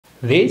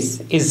This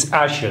is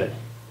Ashley.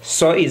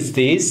 So is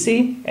this,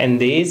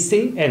 and this,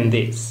 and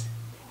this.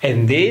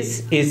 And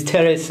this is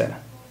Teresa.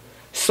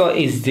 So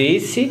is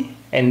this,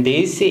 and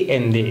this,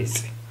 and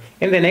this.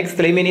 In the next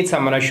 3 minutes,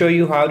 I'm going to show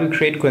you how to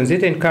create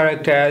consistent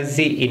characters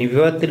in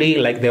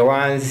VEO3 like the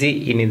ones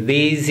in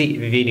these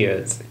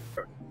videos.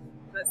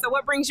 So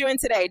what brings you in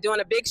today? Doing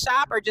a big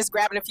shop or just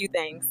grabbing a few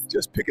things?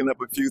 Just picking up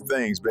a few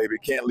things, baby.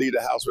 Can't leave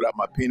the house without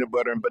my peanut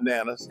butter and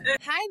bananas.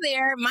 Hi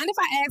there. Mind if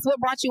I ask what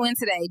brought you in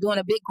today? Doing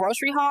a big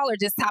grocery haul or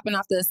just topping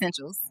off the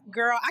essentials?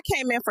 Girl, I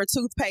came in for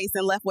toothpaste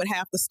and left with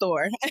half the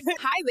store.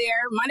 Hi there.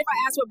 Mind if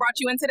I ask what brought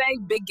you in today?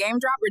 Big game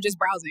drop or just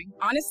browsing?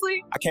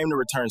 Honestly, I came to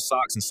return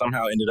socks and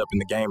somehow ended up in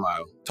the game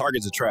aisle.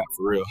 Target's a trap,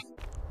 for real.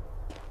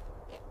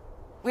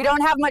 We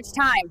don't have much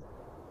time.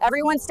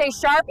 Everyone stay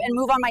sharp and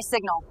move on my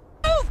signal.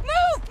 Move,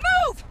 move,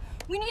 move!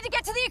 We need to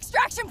get to the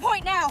extraction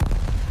point now!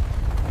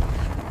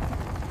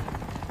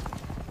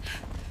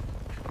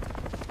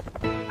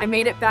 I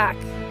made it back,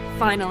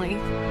 finally.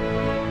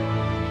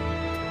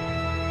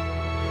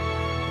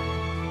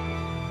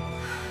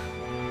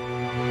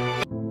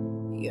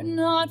 You're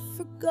not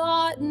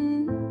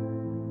forgotten.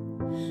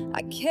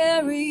 I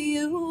carry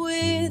you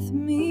with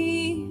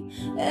me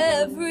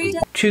every day.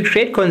 To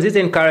create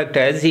consistent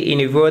characters in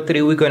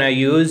VEO3, we're going to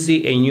use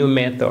a new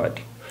method.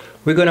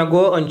 We're going to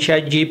go on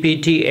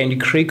ChatGPT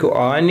and click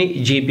on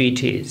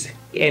GPTs.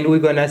 And we're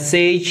going to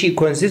search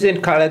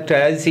consistent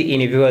characters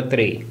in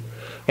VEO3.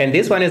 And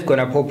this one is going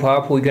to pop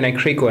up. We're going to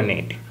click on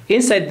it.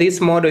 Inside this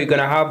model, you're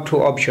going to have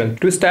two options.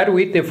 To start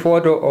with the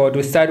photo or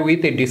to start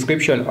with the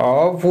description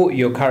of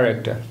your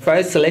character.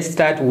 First, let's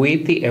start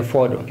with a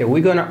photo. Okay,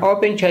 we're going to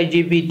open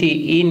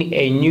ChatGPT in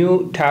a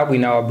new tab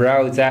in our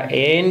browser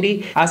and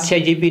ask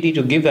ChatGPT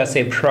to give us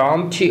a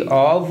prompt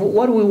of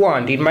what we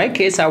want. In my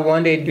case, I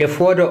wanted a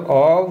photo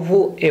of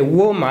a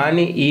woman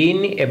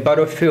in a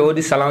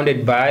battlefield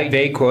surrounded by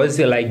vehicles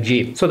like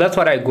Jeep. So that's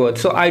what I got.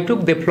 So I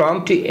took the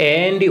prompt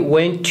and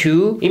went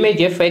to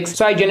ImageFX.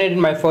 So I generated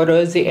my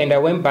photos and I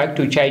went back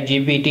to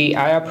ChatGPT.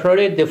 I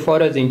uploaded the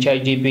photos in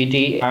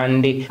ChatGPT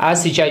and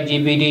asked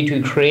ChatGPT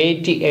to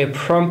create a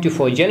prompt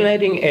for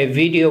generating a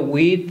video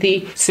with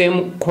the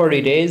same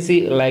qualities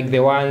like the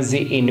ones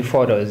in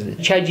photos.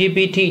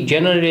 ChatGPT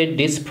generated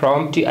this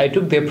prompt. I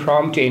took the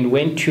prompt and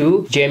went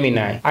to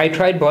Gemini. I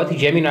tried both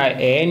Gemini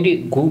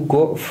and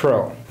Google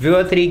VEO.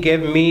 VEO3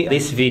 gave me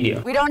this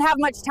video. We don't have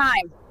much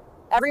time.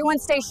 Everyone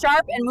stay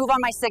sharp and move on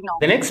my signal.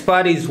 The next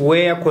part is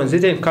where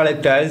consistent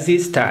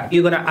characters start.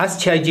 You're going to ask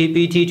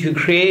ChatGPT to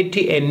create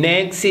a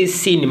next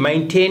scene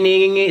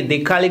maintaining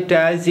the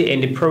characters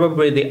and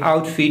probably the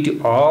outfit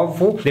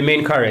of the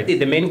main character.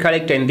 The main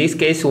character in this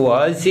case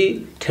was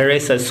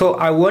Teresa. So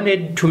I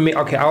wanted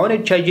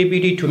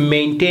ChatGPT to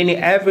maintain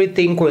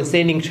everything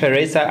concerning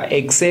Teresa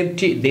except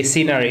the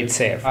scenery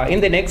itself.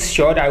 In the next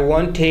shot, I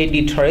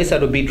wanted Teresa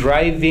to be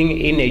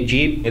driving in a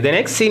Jeep. The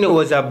next scene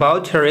was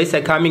about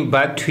Teresa coming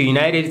back to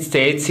United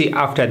States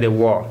after the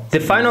war. The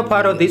final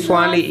part of this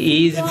one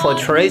is for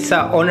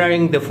Teresa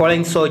honoring the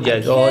fallen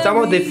soldiers or some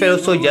of the fellow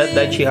soldiers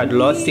that she had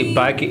lost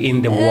back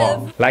in the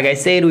war. Like I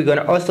said, we're going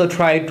to also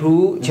try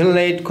to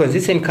generate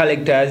consistent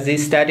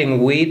characters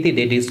starting with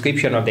the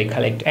description of the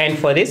character. And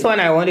for this one,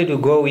 I wanted to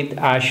go with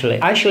Ashley.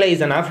 Ashley is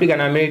an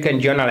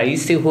African-American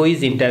journalist who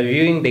is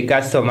interviewing the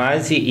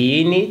customers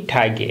in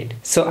Target.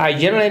 So I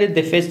generated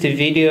the first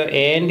video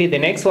and the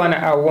next one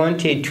I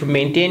wanted to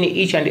maintain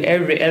each and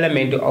every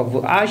element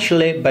of Ashley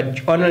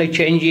but only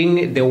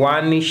changing the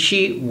one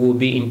she will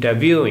be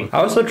interviewing. I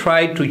also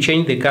tried to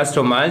change the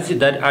customers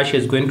that Ashley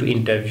is going to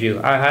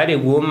interview. I had a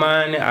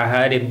woman, I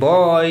had a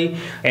boy,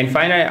 and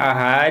finally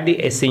I had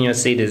a senior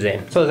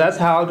citizen. So that's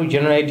how to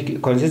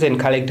generate consistent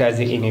characters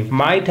in it.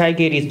 My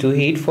target is to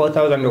hit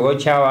 4,000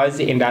 watch hours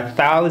and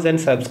 1,000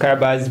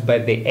 subscribers by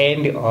the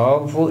end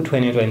of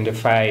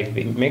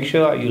 2025. Make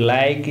sure you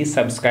like,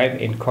 subscribe,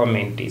 and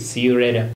comment. See you later.